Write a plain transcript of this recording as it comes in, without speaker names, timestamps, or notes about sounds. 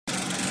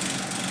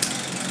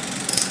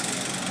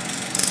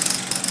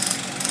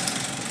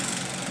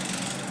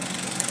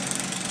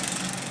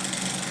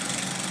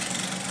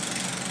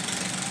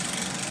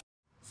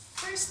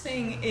First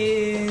thing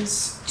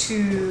is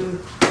to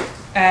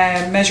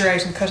measure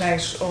out and cut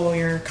out all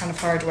your kind of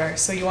hardware.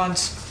 So you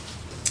want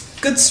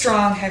good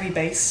strong heavy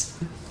base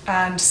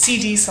and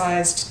CD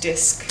sized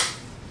disc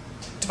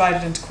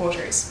divided into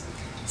quarters.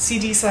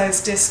 CD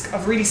sized disc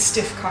of really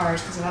stiff card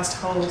because it has to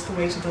hold the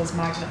weight of those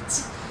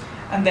magnets.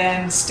 And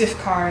then stiff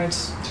card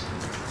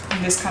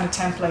in this kind of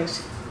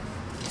template,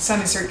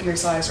 semicircular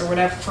size or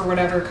whatever, for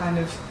whatever kind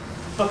of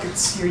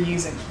buckets you're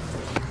using.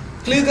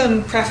 Glue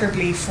gun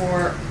preferably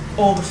for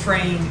all the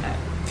frame,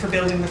 for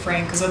building the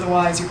frame, because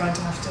otherwise you're going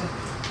to have to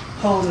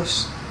hold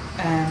it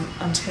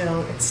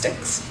until it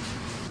sticks.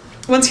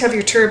 Once you have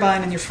your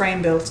turbine and your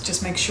frame built,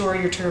 just make sure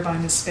your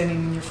turbine is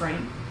spinning in your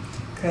frame,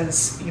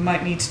 because you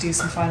might need to do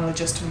some final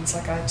adjustments,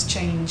 like I had to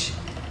change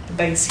the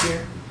base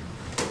here.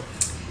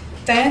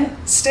 Then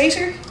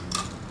stator,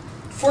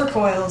 4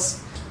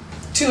 coils,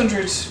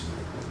 200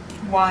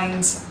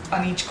 winds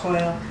on each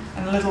coil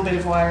and a little bit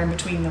of wire in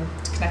between them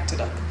to connect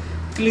it up.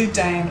 Glued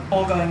down,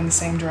 all going in the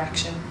same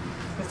direction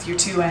with your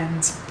 2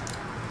 ends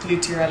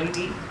glued to your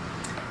LED.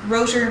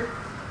 Rotor,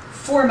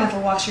 4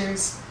 metal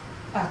washers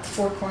at the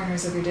 4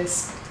 corners of your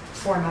disc,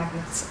 4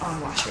 magnets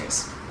on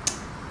washers.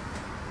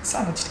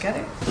 Sandwiched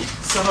together.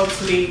 So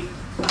hopefully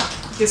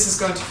this is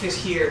going to fit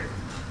here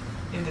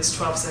in this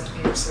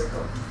 12cm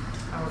circle,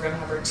 and we're going to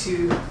have our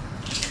 2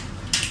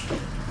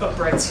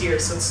 uprights here,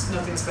 so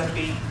nothing's going to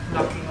be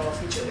knocking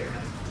off each other.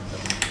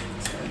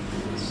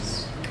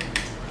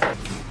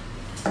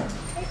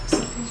 Okay, so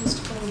you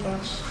just hold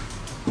that.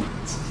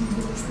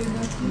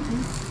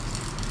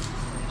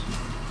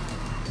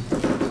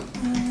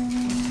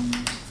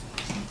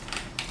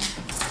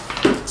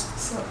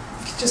 So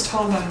you just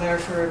hold them there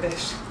for a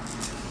bit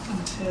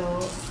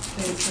until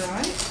they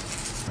dry.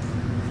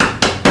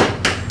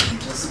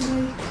 And just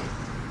make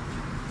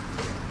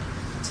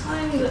a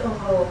tiny little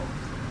hole.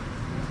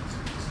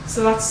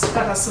 So that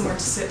has somewhere to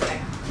sit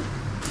now.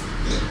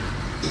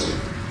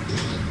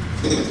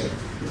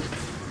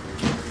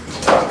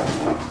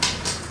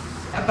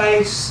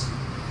 About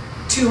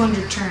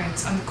 200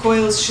 turns, and the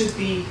coils should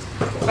be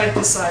about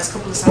this size, a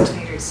couple of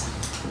centimetres.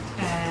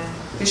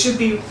 They should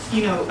be,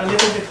 you know, a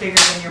little bit bigger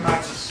than your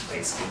magnet,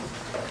 basically.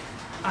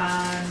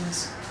 And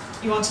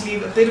you want to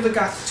leave a bit of a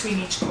gap between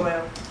each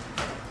coil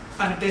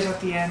and a bit at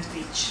the end of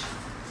each.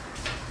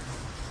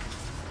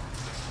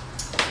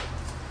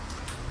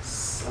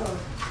 So,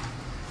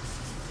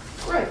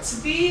 right,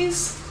 so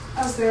these,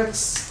 as they're the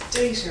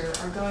stator,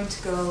 are going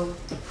to go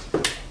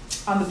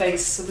on the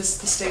base, so this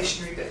is the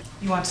stationary bit.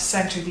 You want to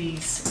centre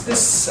these.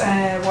 This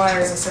wire,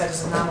 as I said,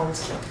 is enamelled,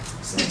 so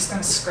I'm just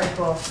going to scrape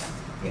off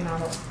the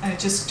enamel, and it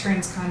just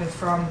turns kind of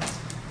from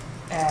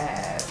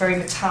very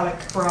metallic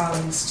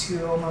bronze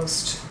to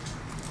almost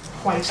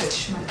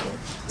whitish metal.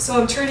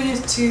 So I'm turning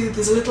it to,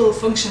 there's a little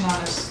function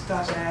on it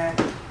that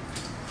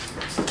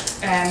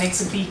makes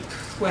a beep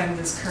when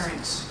there's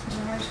current.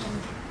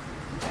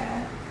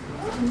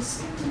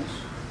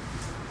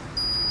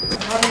 I've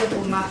got a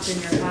little map in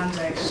your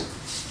handout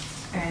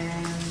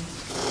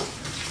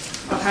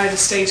of how the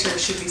stator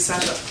should be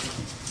set up.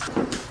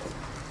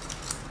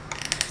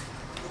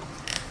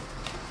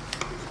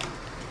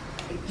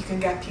 You can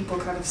get people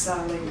kind of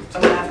selling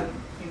 11,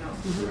 you know,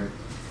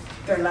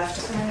 they're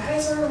left.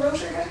 How's our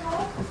rotor getting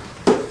on?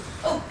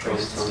 Oh, great,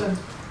 it's done.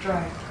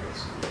 Dry,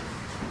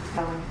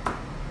 great.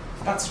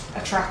 That's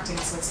attracting,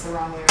 so it's the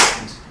wrong way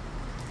around.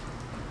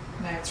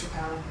 Now it's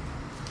repelling.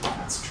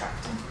 That's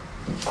attracting.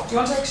 Do you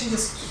want to actually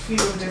just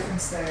feel the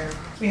difference there?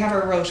 We have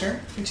our rotor,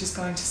 which is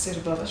going to sit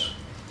above it.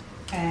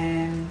 We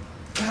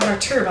have our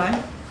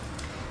turbine,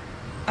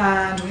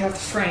 and we have the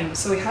frame.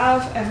 So we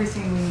have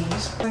everything we need.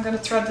 I'm going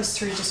to thread this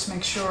through just to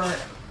make sure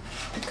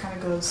it kind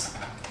of goes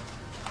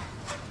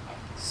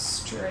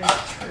straight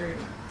through.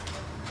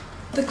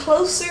 The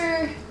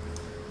closer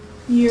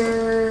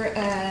your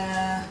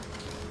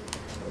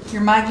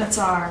magnets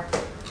are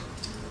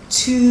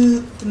to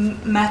the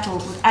metal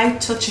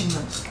without touching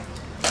them,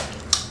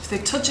 if they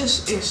touch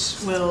it, it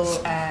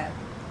will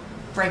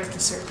break the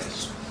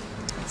circuit.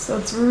 So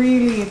it's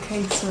really a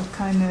case of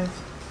kind of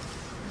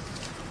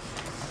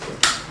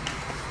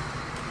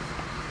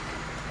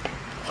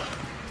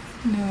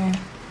no,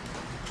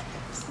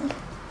 it's not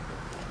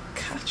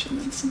catching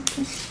on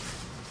something.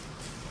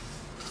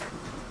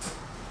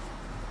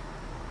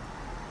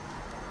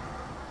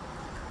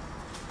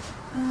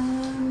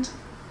 And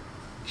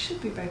it should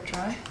be about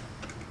dry.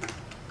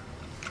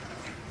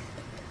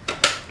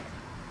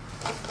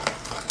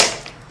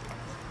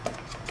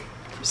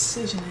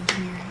 Precision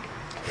engineering.